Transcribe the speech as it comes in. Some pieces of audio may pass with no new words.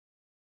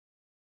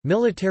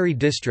Military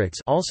districts,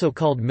 also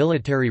called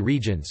military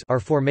regions, are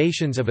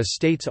formations of a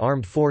state's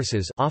armed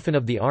forces, often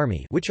of the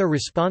army, which are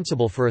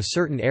responsible for a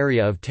certain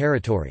area of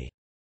territory.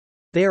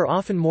 They are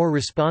often more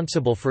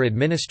responsible for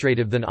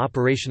administrative than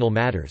operational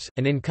matters,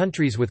 and in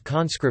countries with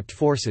conscript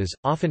forces,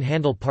 often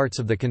handle parts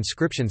of the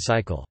conscription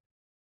cycle.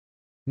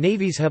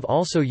 Navies have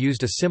also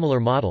used a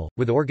similar model,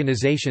 with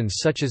organizations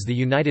such as the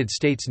United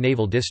States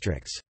Naval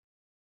Districts.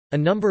 A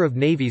number of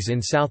navies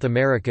in South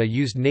America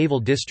used naval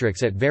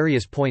districts at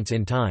various points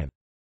in time.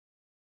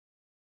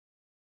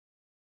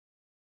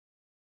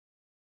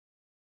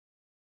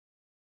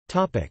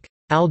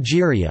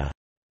 Algeria.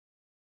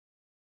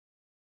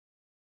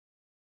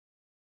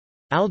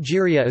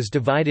 Algeria is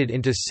divided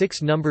into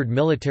 6 numbered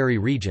military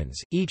regions,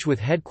 each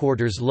with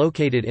headquarters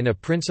located in a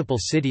principal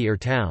city or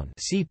town.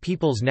 See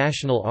People's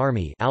National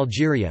Army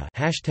Algeria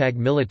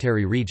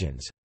 #military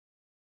regions.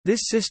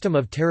 This system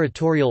of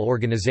territorial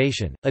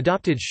organization,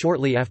 adopted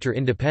shortly after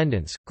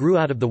independence, grew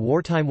out of the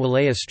wartime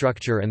wilaya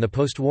structure and the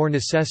post-war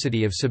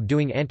necessity of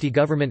subduing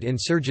anti-government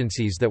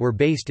insurgencies that were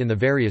based in the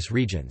various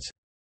regions.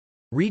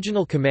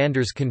 Regional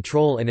commanders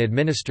control and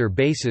administer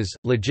bases,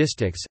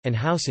 logistics, and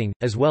housing,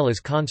 as well as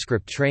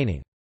conscript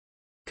training.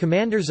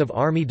 Commanders of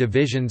army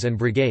divisions and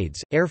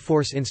brigades, air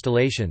force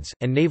installations,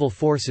 and naval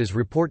forces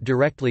report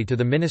directly to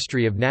the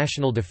Ministry of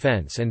National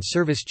Defense and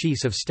service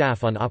chiefs of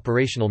staff on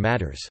operational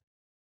matters.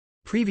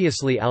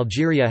 Previously,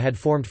 Algeria had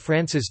formed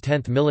France's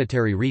 10th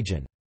military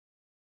region.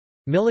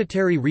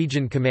 Military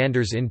region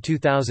commanders in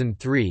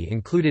 2003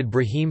 included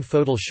Brahim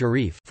Fodel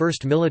Sharif,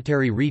 1st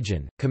Military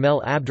Region;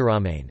 Kamel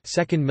Abderrahmane,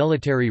 2nd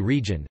Military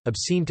Region;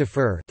 Absine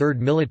Tafur, 3rd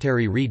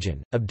Military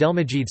Region;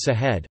 Abdelmajid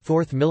Sahed,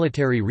 4th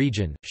Military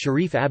Region;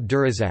 Sharif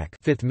Abdurazak,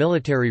 5th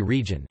Military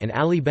Region; and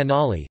Ali Ben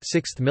Ali,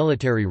 6th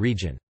Military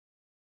Region.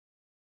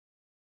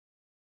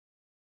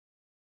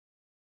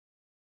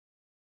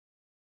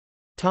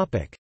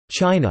 Topic: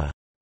 China.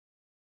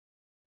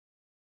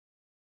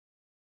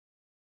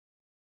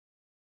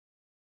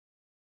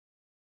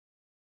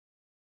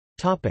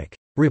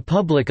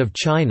 Republic of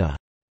China.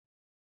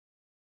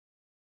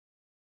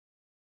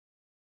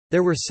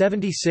 There were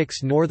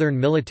 76 northern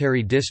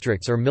military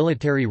districts or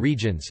military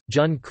regions,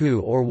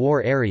 Junku or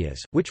war areas,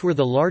 which were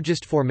the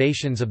largest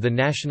formations of the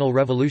National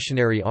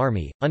Revolutionary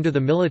Army, under the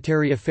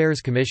Military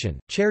Affairs Commission,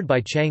 chaired by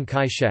Chiang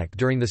Kai-shek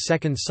during the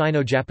Second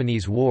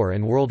Sino-Japanese War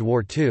and World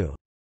War II.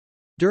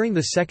 During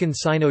the Second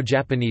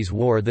Sino-Japanese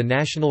War, the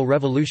National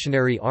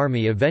Revolutionary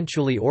Army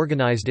eventually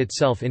organized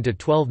itself into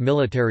 12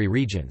 military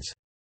regions.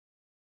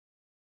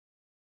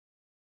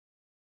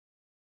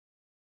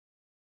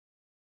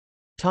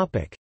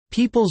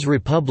 People's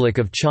Republic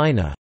of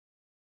China.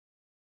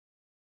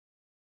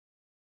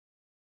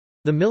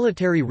 The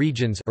military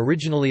regions,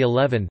 originally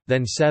 11,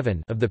 then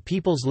 7, of the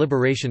People's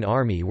Liberation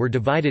Army were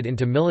divided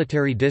into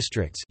military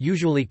districts,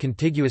 usually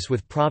contiguous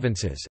with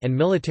provinces, and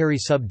military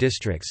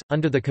sub-districts,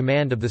 under the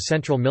command of the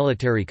Central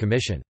Military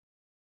Commission.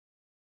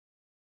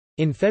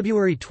 In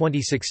February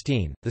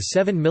 2016, the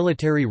 7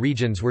 military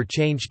regions were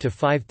changed to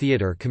 5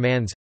 theater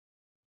commands: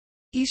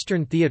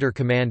 Eastern Theater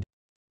Command,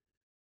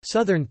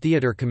 Southern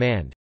Theater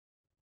Command,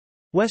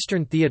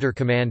 Western Theater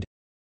Command,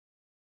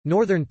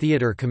 Northern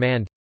Theater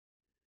Command,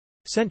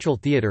 Central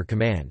Theater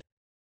Command.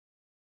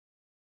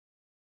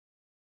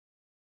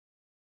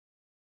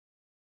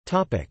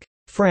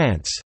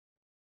 France.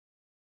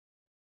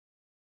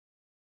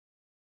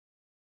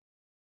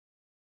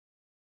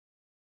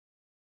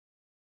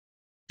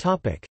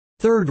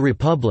 Third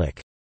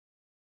Republic.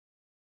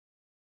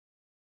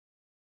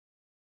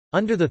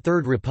 Under the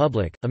Third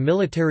Republic, a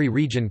military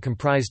region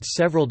comprised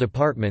several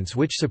departments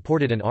which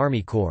supported an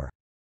army corps.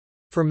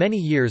 For many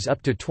years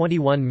up to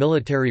 21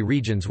 military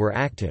regions were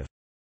active.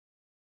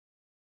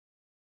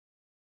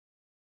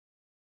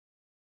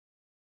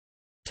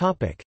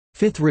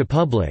 Fifth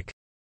Republic.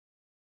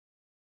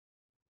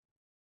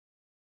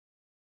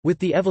 With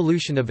the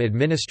evolution of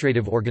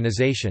administrative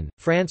organization,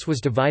 France was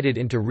divided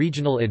into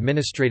regional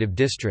administrative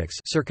districts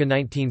circa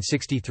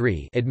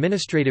 1963,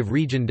 administrative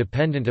region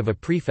dependent of a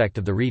prefect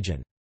of the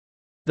region.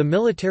 The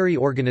military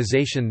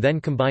organization then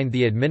combined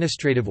the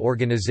administrative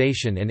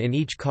organization, and in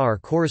each CAR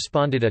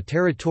corresponded a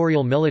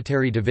territorial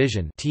military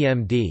division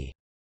 (TMD).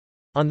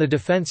 On the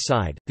defense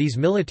side, these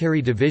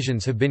military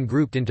divisions have been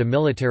grouped into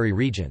military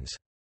regions.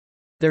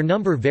 Their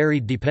number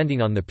varied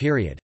depending on the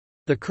period.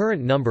 The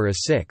current number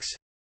is 6.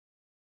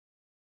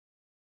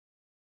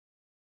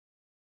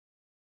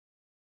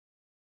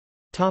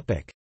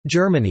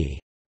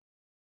 Germany.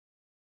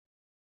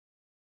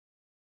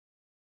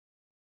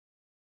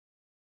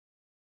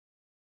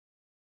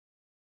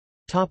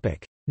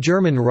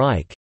 German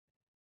Reich.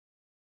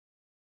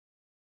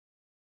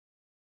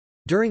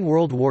 During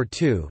World War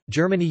II,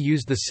 Germany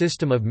used the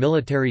system of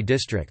military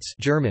districts,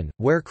 German,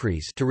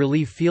 Wehrkreise, to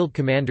relieve field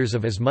commanders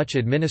of as much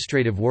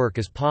administrative work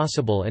as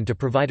possible and to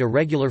provide a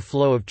regular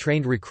flow of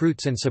trained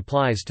recruits and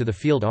supplies to the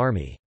field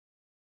army.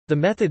 The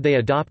method they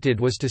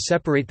adopted was to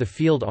separate the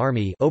field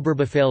army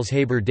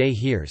Oberbefehlshaber des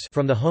Heers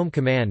from the home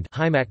command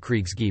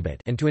Heimatkriegsgebiet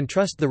and to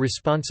entrust the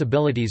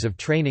responsibilities of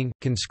training,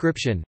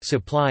 conscription,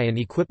 supply and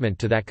equipment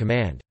to that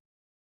command.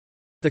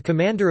 The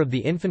commander of the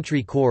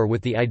infantry corps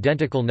with the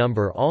identical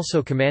number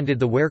also commanded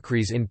the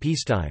Wehrkreis in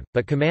peacetime,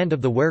 but command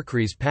of the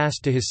Wehrkreis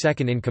passed to his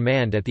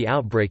second-in-command at the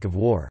outbreak of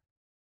war.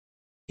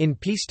 In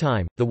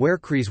peacetime, the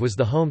Wehrkreis was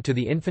the home to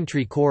the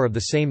infantry corps of the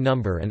same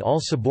number and all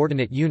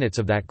subordinate units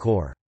of that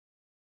corps.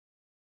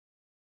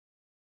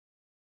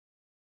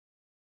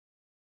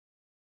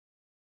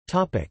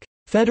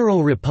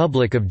 Federal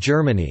Republic of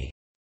Germany.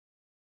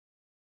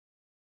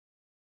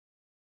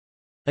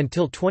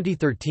 Until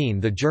 2013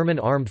 the German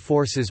Armed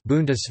Forces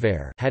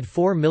Bundeswehr had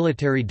 4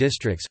 military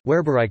districts,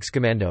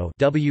 Wehrbereichskommando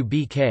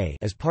 (WBK)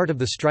 as part of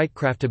the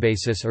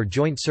Streitkräftebasis or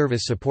Joint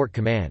Service Support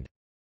Command.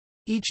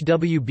 Each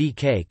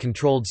WBK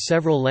controlled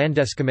several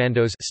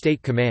Landeskommandos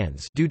state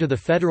commands due to the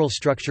federal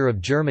structure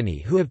of Germany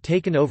who have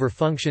taken over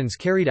functions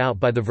carried out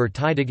by the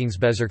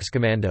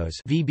Verteidigungsbezirkskommandos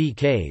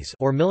 (VBKs)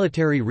 or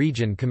military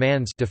region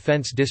commands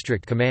defense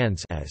district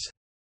commands as.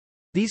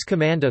 These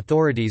command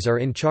authorities are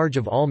in charge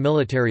of all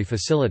military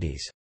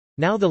facilities.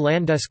 Now the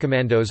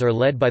Landeskommandos are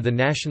led by the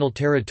National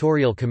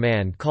Territorial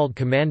Command called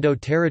Kommando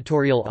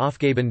Territorial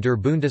Aufgaben der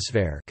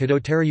Bundeswehr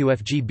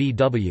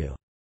 (KDOTERUFGBW).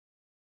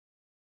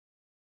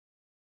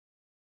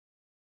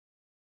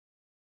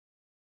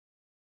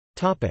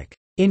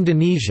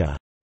 Indonesia.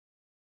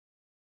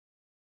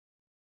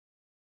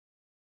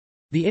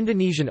 The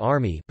Indonesian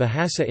Army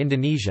Bahasa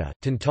Indonesia,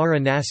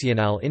 Tentara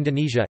Nasional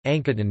Indonesia,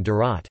 Angkatan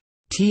Darat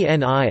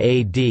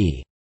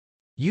 (TNIAD)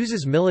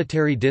 uses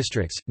military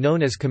districts,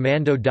 known as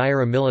Komando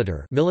Daerah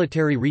Militer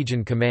Military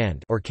Region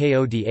Command or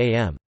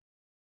KODAM.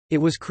 It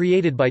was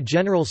created by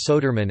General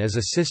Sodermann as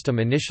a system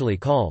initially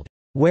called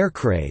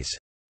Wehrkreis,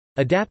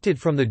 adapted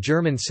from the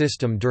German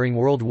system during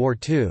World War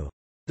II.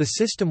 The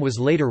system was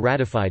later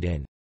ratified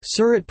in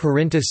Surat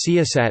Perintah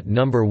Siasat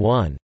No.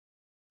 1.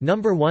 No.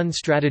 1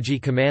 Strategy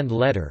Command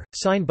Letter,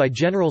 signed by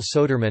General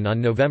Sodermann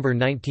on November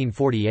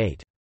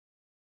 1948.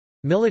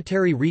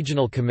 Military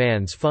regional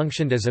commands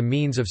functioned as a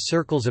means of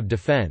circles of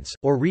defense,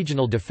 or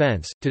regional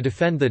defense, to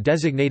defend the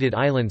designated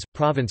islands,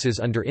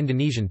 provinces under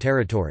Indonesian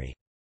territory.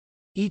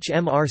 Each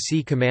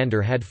MRC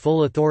commander had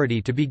full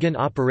authority to begin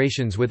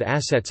operations with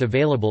assets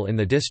available in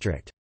the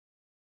district.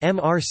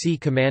 MRC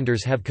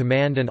commanders have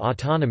command and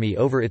autonomy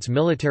over its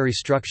military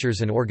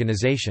structures and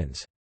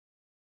organizations.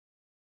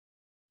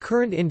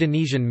 Current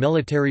Indonesian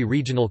military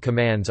regional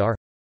commands are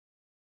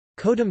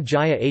Kodam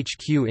Jaya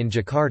HQ in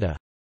Jakarta,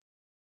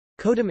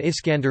 Kodam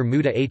Iskandar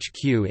Muda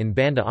HQ in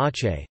Banda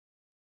Aceh,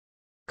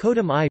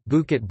 Kodam I,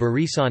 Bukit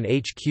Barisan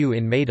HQ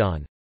in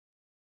Medan,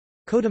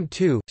 Kodam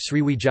II,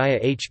 Sriwijaya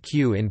HQ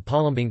in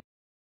Palembang,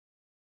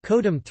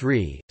 Kodam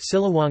III,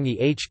 Siliwangi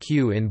HQ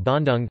in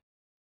Bandung,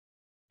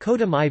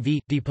 Kodam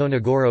IV,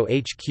 Diponegoro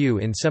HQ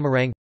in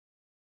Semarang,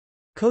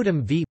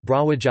 Kodam V,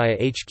 Brawijaya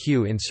HQ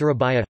in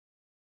Surabaya,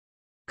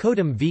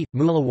 Kodam V,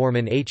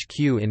 Mulawarman HQ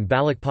in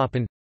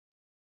Balikpapan,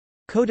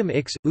 Kodam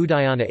X,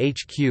 Udayana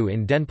HQ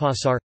in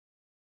Denpasar,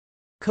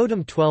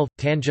 Kodam 12,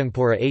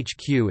 Tanjungpura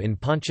HQ in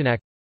Pontianak,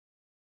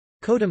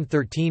 Kodam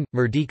 13,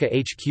 Merdeka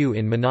HQ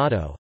in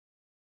Manado,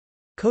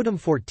 Kodam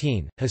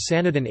 14,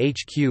 Hasanuddin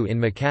HQ in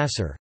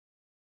Makassar,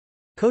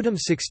 Kodam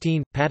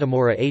 16,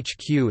 Patimura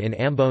HQ in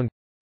Ambon,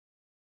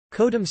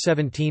 Kodam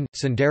 17,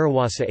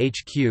 Cenderawasih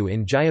HQ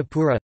in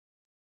Jayapura,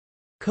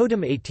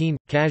 Kodam 18,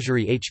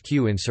 Kajari HQ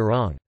in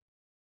Serang.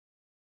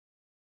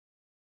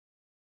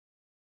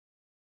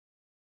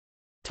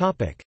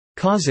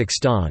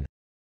 Kazakhstan.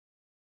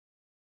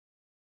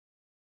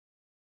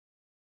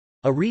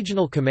 A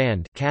regional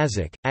command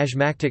Kazakh,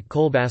 Azmaktik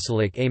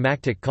Kolbasilik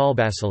Amaktik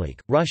Kolbasilik,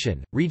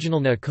 Russian,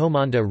 Regionalna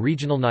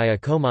Regionalnaya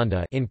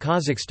Komanda in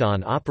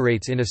Kazakhstan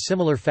operates in a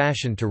similar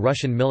fashion to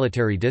Russian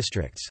military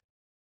districts.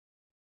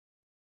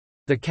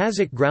 The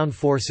Kazakh ground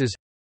forces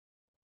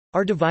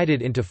are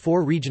divided into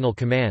 4 regional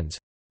commands.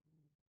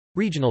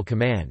 Regional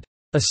Command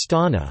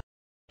Astana,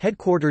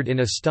 headquartered in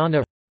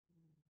Astana.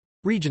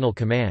 Regional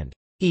Command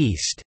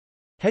East,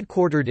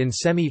 headquartered in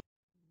Semih.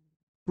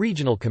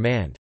 Regional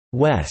Command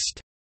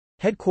West,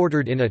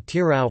 headquartered in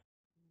Atirau.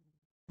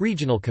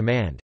 Regional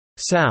Command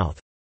South,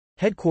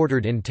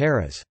 headquartered in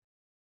Taraz.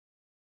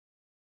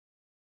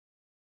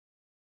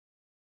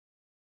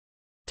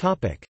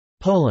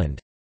 Poland.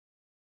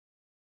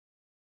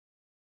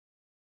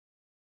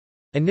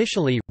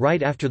 Initially,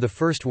 right after the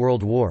First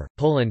World War,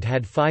 Poland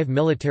had 5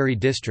 military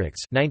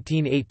districts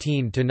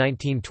 1918 to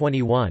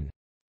 1921.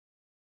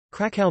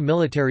 Kraków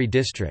Military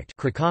District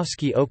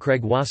Krakowski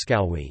Okręg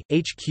Wojskowy,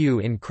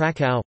 HQ in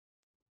Kraków.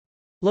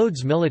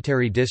 Lodz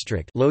Military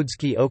District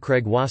Lodski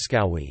Okręg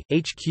Wojskowy,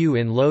 HQ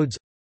in Lodz.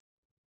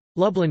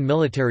 Lublin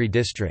Military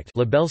District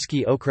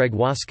Lubelski Okręg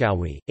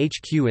Wojskowy,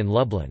 HQ in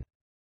Lublin.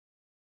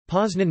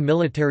 Poznan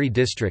Military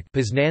District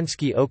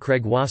Poznanski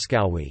Okręg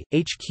Wojskowy,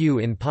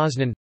 HQ in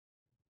Poznan.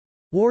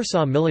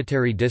 Warsaw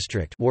Military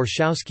District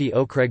Warszawski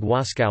Okręg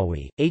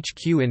Wojskowy,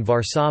 HQ in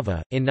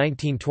Warszawa. In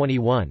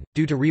 1921,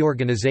 due to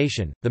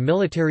reorganization, the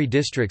military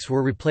districts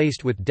were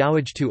replaced with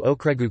Dowójtwo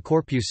Okręgu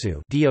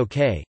Korpusu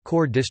 (DOK),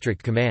 Corps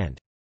District Command.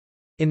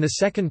 In the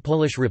Second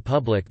Polish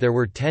Republic there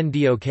were 10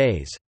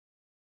 DOKs.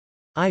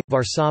 I.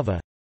 Warszawa,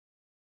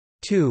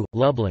 2.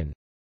 Lublin,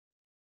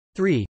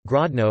 3.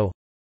 Grodno,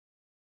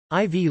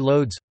 IV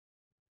Lodz,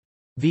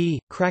 V.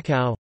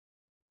 Krakow,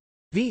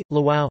 V.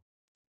 Lwów,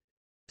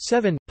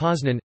 7.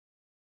 Poznan,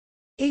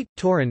 8.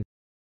 Torun,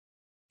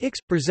 X.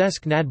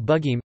 Brzesk nad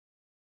Bugiem,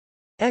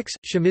 X.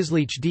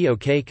 Przemyslice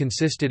DOK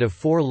consisted of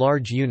 4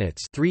 large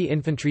units, 3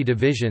 infantry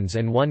divisions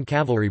and 1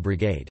 cavalry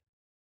brigade.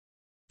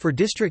 For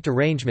district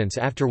arrangements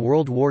after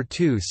World War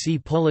II, see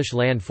Polish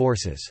Land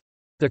Forces.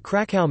 The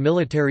Krakow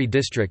Military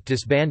District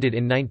disbanded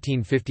in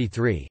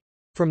 1953.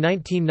 From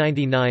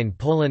 1999,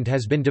 Poland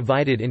has been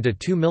divided into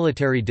 2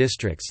 military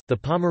districts, the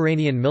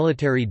Pomeranian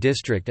Military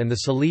District and the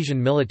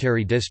Silesian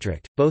Military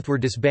District. Both were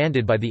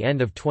disbanded by the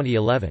end of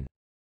 2011.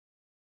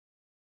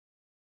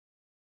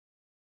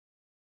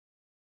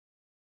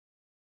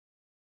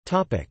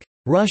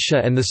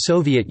 Russia and the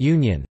Soviet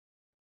Union.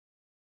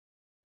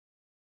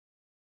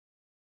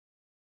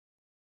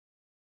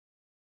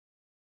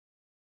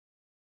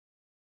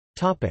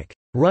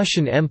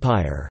 Russian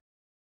Empire.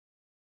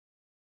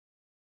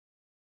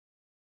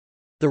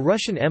 The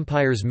Russian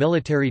Empire's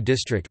military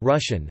district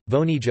Russian,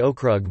 Voyniy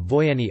Okrug,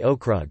 Voyenny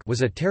Okrug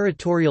was a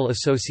territorial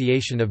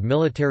association of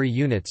military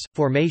units,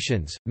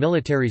 formations,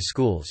 military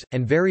schools,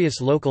 and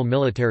various local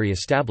military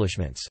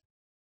establishments.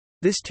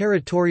 This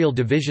territorial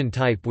division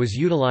type was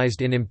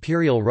utilized in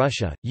Imperial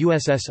Russia,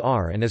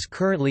 USSR and is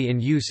currently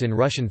in use in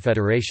Russian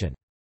Federation.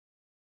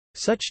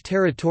 Such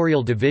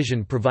territorial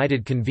division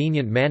provided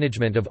convenient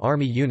management of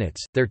army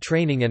units, their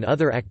training and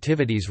other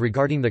activities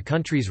regarding the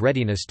country's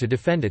readiness to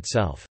defend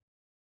itself.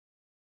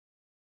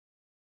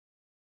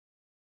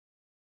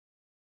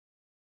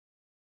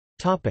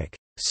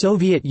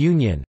 Soviet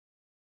Union.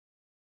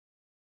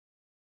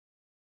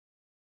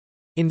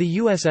 In the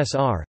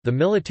USSR, the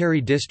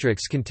military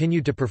districts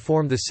continued to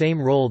perform the same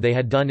role they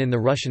had done in the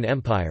Russian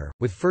Empire,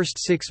 with first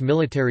 6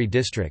 military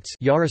districts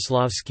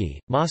Yaroslavsky,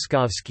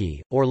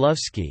 Moskovsky,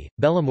 Orlovsky,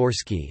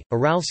 Belomorsky,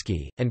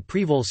 Uralsky, and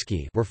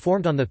Privolsky were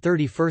formed on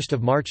 31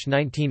 March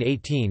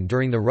 1918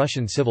 during the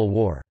Russian Civil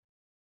War.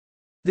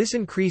 This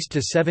increased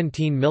to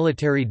 17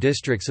 military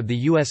districts of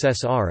the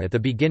USSR at the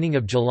beginning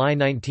of July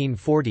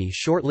 1940,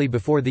 shortly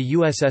before the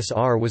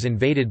USSR was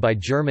invaded by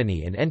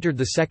Germany and entered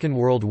the Second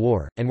World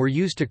War, and were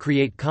used to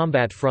create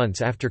combat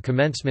fronts after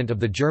commencement of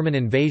the German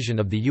invasion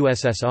of the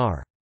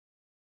USSR.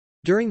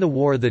 During the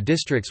war, the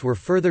districts were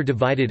further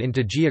divided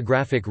into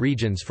geographic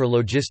regions for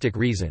logistic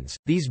reasons,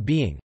 these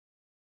being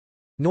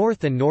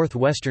North and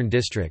Northwestern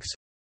districts,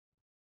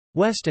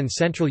 West and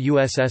Central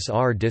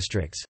USSR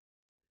districts,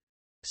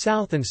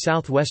 South and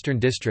Southwestern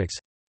districts,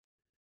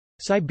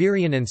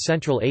 Siberian and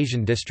Central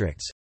Asian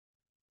districts,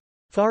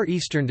 Far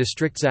Eastern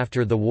districts.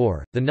 After the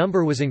war, the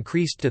number was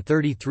increased to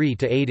 33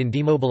 to aid in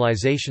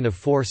demobilization of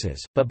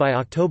forces, but by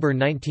October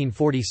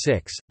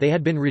 1946, they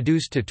had been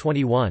reduced to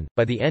 21.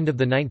 By the end of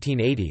the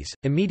 1980s,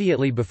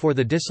 immediately before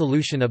the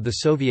dissolution of the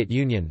Soviet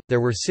Union,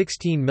 there were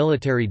 16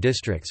 military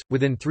districts,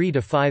 within 3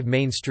 to 5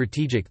 main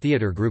strategic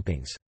theater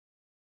groupings.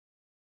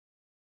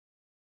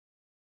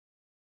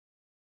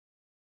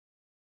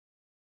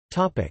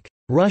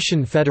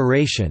 Russian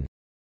Federation.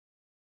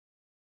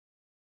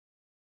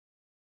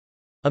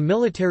 A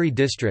military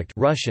district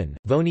Russian,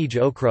 Voyniy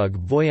Okrug,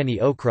 Voyenny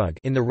Okrug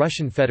in the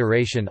Russian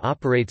Federation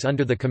operates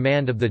under the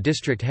command of the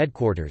district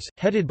headquarters,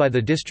 headed by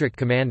the district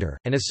commander,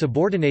 and is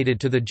subordinated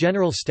to the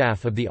General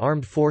Staff of the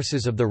Armed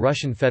Forces of the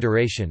Russian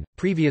Federation,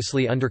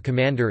 previously under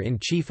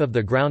Commander-in-Chief of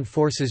the Ground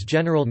Forces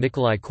General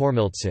Nikolai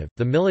Kormiltsev.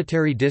 The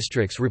military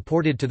districts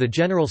reported to the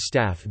General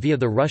Staff via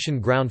the Russian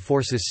Ground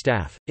Forces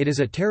Staff. It is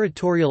a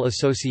territorial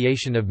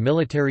association of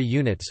military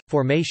units,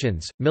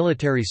 formations,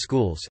 military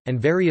schools,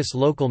 and various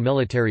local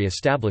military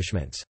establishments.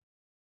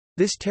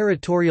 This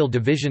territorial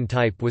division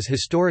type was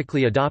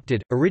historically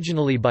adopted,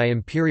 originally by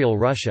Imperial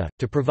Russia,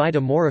 to provide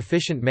a more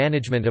efficient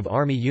management of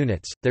army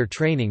units, their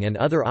training and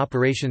other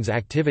operations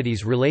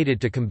activities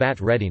related to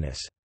combat readiness.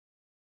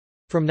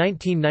 From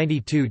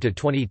 1992 to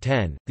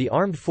 2010, the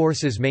armed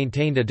forces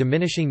maintained a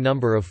diminishing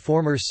number of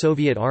former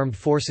Soviet armed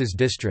forces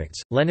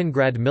districts: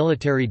 Leningrad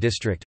Military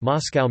District,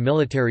 Moscow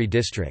Military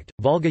District,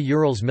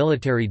 Volga-Urals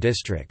Military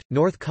District,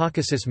 North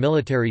Caucasus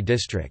Military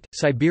District,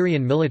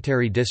 Siberian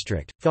Military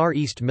District, Far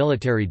East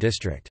Military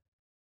District.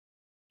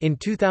 In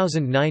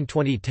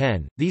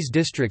 2009–2010, these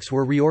districts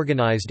were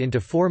reorganized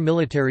into 4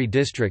 military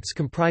districts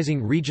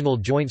comprising regional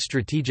joint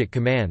strategic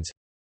commands.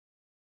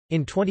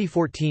 In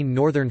 2014,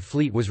 Northern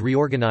Fleet was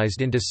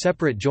reorganized into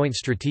separate Joint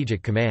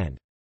Strategic Command.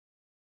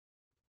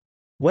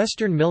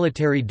 Western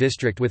Military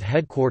District with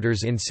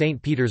headquarters in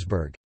St.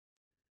 Petersburg.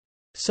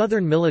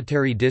 Southern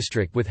Military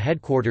District with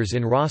headquarters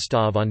in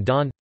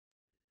Rostov-on-Don.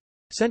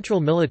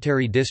 Central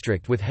Military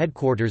District with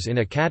headquarters in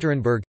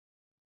Ekaterinburg.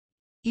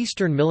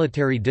 Eastern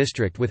Military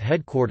District with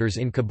headquarters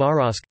in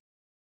Khabarovsk.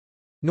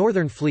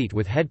 Northern Fleet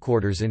with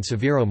headquarters in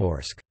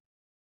Severomorsk.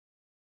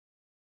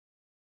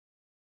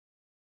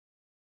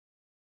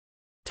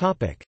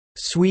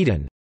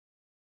 Sweden.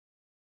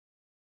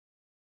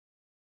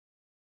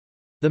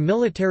 The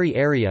military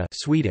area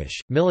Swedish,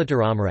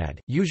 Militaromrad,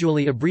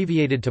 usually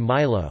abbreviated to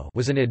MILO,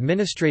 was an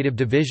administrative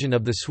division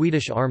of the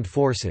Swedish Armed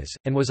Forces,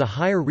 and was a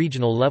higher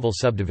regional level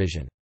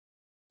subdivision.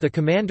 The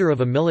commander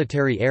of a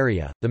military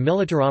area, the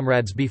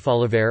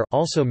Militärområdesbefälhavare,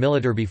 also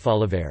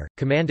Militärbefälhavare,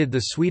 commanded the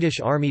Swedish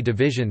Army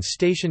divisions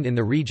stationed in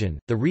the region,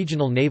 the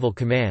Regional Naval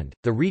Command,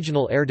 the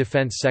Regional Air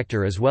Defence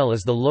Sector as well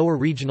as the lower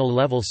regional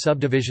level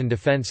subdivision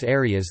defence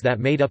areas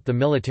that made up the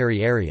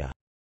military area.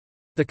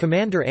 The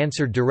commander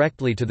answered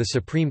directly to the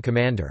Supreme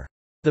Commander.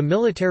 The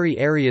military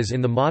areas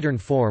in the modern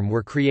form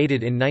were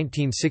created in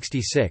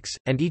 1966,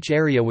 and each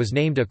area was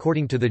named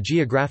according to the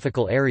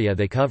geographical area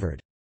they covered.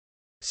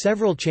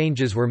 Several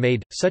changes were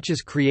made, such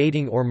as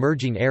creating or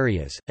merging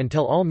areas,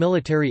 until all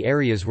military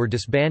areas were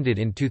disbanded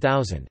in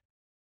 2000.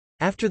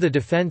 After the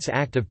Defence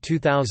Act of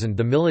 2000,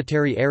 the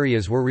military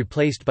areas were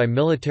replaced by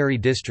military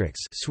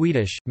districts,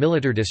 Swedish,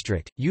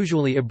 Militärdistrikt,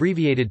 usually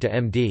abbreviated to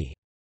MD.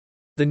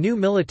 The new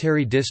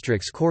military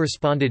districts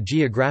corresponded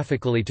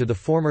geographically to the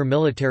former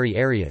military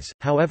areas,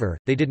 however,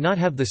 they did not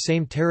have the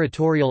same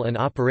territorial and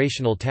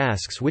operational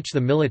tasks which the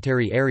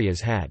military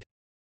areas had.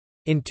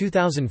 In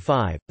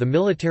 2005, the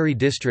military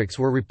districts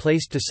were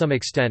replaced to some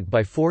extent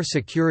by 4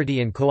 security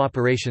and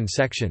cooperation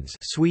sections,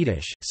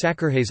 Swedish,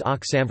 Säkerhets-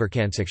 och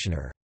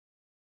samverkanssektioner.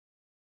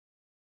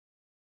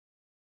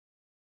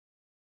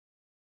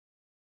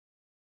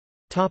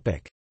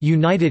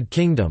 United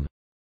Kingdom.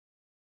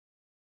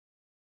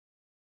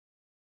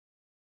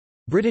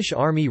 British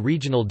Army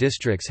regional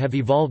districts have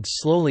evolved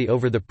slowly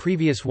over the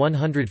previous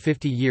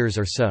 150 years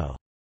or so.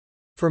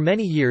 For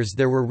many years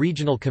there were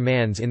regional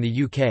commands in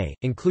the UK,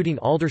 including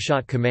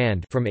Aldershot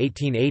Command from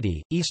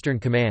 1880, Eastern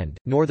Command,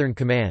 Northern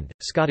Command,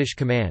 Scottish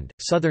Command,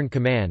 Southern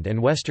Command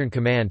and Western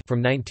Command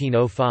from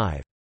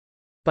 1905.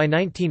 By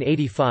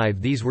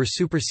 1985 these were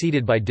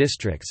superseded by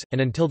districts, and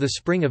until the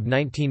spring of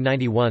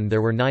 1991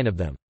 there were 9 of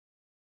them.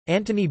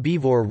 Anthony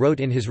Beevor wrote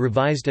in his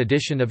revised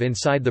edition of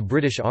Inside the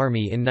British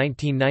Army in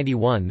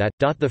 1991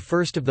 that, the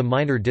first of the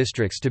minor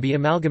districts to be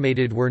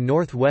amalgamated were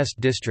North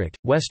West District,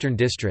 Western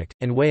District,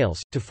 and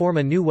Wales, to form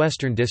a new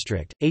Western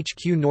District.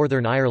 HQ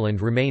Northern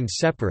Ireland remained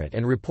separate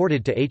and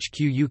reported to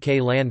HQ UK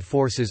Land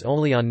Forces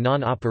only on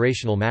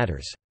non-operational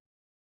matters.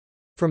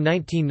 From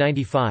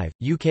 1995,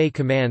 UK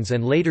commands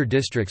and later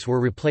districts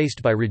were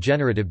replaced by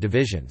regenerative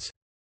divisions.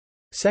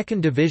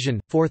 2nd Division,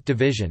 4th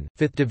Division,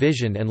 5th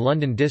Division and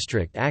London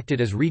District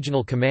acted as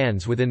regional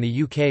commands within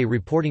the UK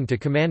reporting to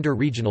Commander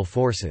Regional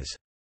Forces.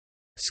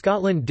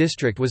 Scotland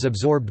District was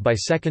absorbed by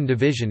 2nd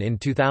Division in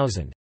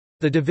 2000.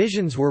 The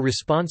divisions were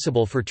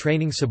responsible for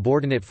training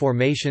subordinate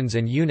formations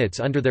and units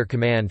under their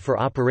command for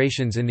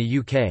operations in the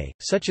UK,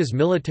 such as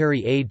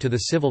military aid to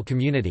the civil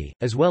community,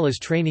 as well as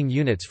training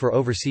units for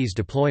overseas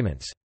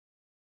deployments.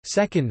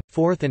 2nd,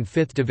 4th and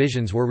 5th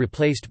Divisions were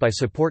replaced by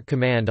Support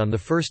Command on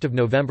 1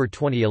 November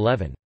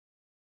 2011.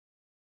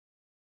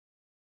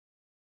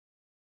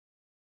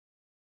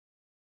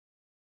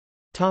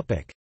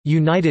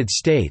 United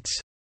States.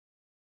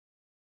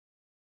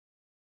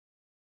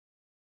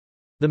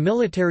 The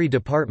Military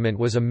Department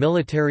was a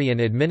military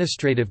and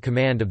administrative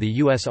command of the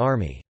U.S.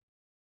 Army.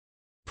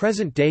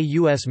 Present-day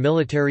U.S.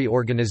 military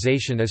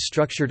organization is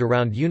structured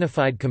around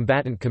Unified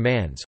Combatant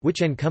Commands,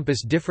 which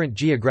encompass different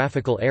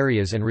geographical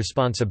areas and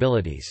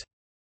responsibilities.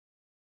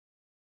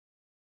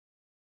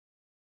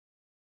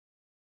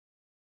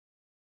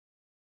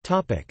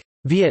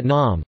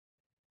 Vietnam.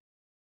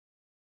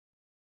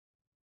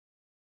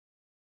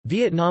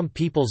 Vietnam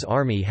People's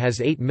Army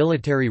has 8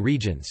 military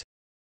regions.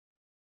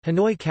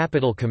 Hanoi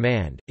Capital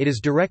Command, it is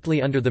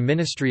directly under the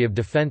Ministry of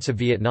Defense of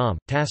Vietnam,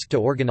 tasked to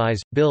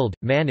organize, build,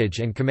 manage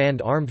and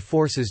command armed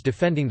forces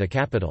defending the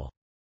capital.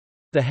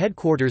 The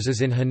headquarters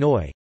is in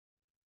Hanoi.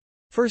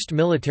 1st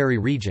Military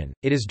Region,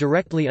 it is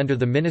directly under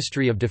the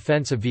Ministry of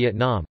Defense of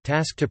Vietnam,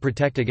 tasked to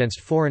protect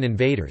against foreign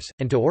invaders,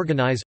 and to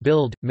organize,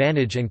 build,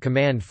 manage and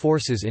command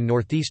forces in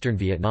northeastern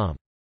Vietnam.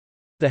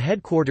 The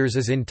headquarters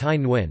is in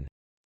Thanh Nguyen.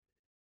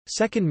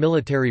 2nd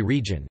Military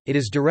Region, it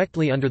is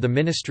directly under the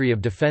Ministry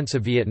of Defense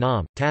of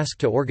Vietnam,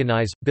 tasked to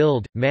organize,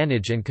 build,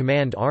 manage and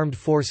command armed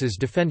forces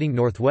defending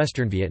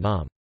northwestern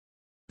Vietnam.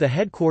 The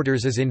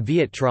headquarters is in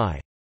Viet Tri.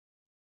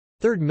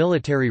 3rd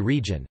Military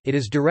Region, it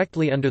is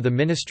directly under the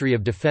Ministry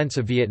of Defense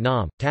of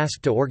Vietnam,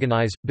 tasked to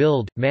organize,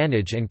 build,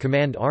 manage and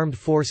command armed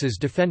forces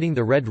defending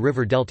the Red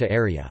River Delta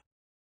area.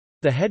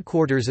 The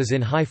headquarters is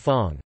in Hai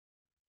Phong.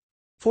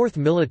 4th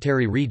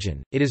Military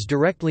Region, it is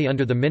directly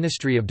under the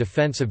Ministry of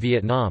Defense of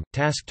Vietnam,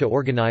 tasked to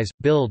organize,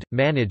 build,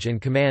 manage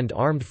and command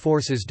armed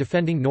forces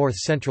defending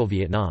north-central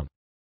Vietnam.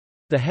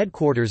 The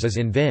headquarters is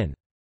in Vinh.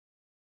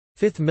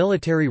 5th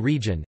Military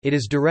Region, it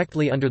is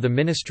directly under the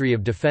Ministry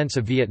of Defense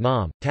of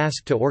Vietnam,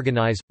 tasked to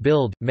organize,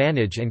 build,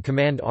 manage and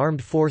command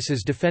armed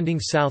forces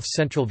defending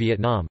south-central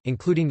Vietnam,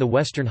 including the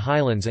Western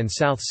Highlands and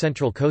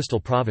south-central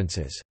coastal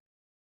provinces.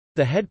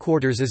 The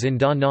headquarters is in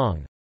Da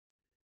Nang.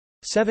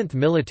 7th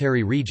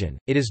Military Region,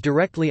 it is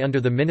directly under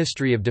the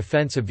Ministry of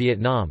Defense of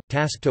Vietnam,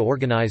 tasked to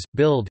organize,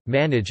 build,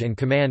 manage and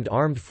command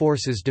armed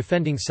forces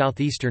defending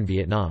southeastern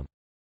Vietnam.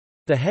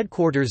 The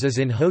headquarters is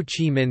in Ho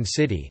Chi Minh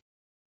City.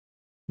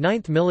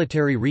 9th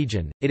Military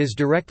Region, it is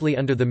directly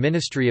under the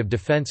Ministry of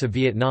Defense of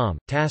Vietnam,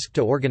 tasked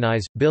to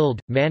organize, build,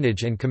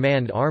 manage and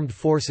command armed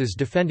forces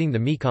defending the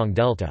Mekong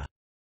Delta.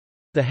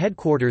 The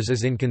headquarters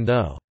is in Can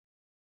Tho.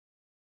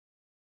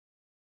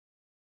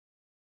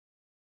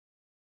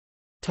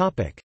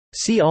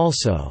 See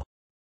also: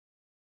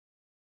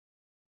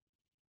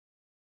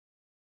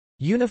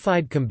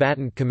 Unified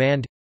Combatant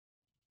Command,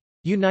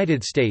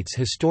 United States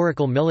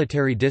Historical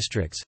Military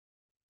Districts,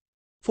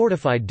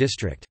 Fortified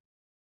District.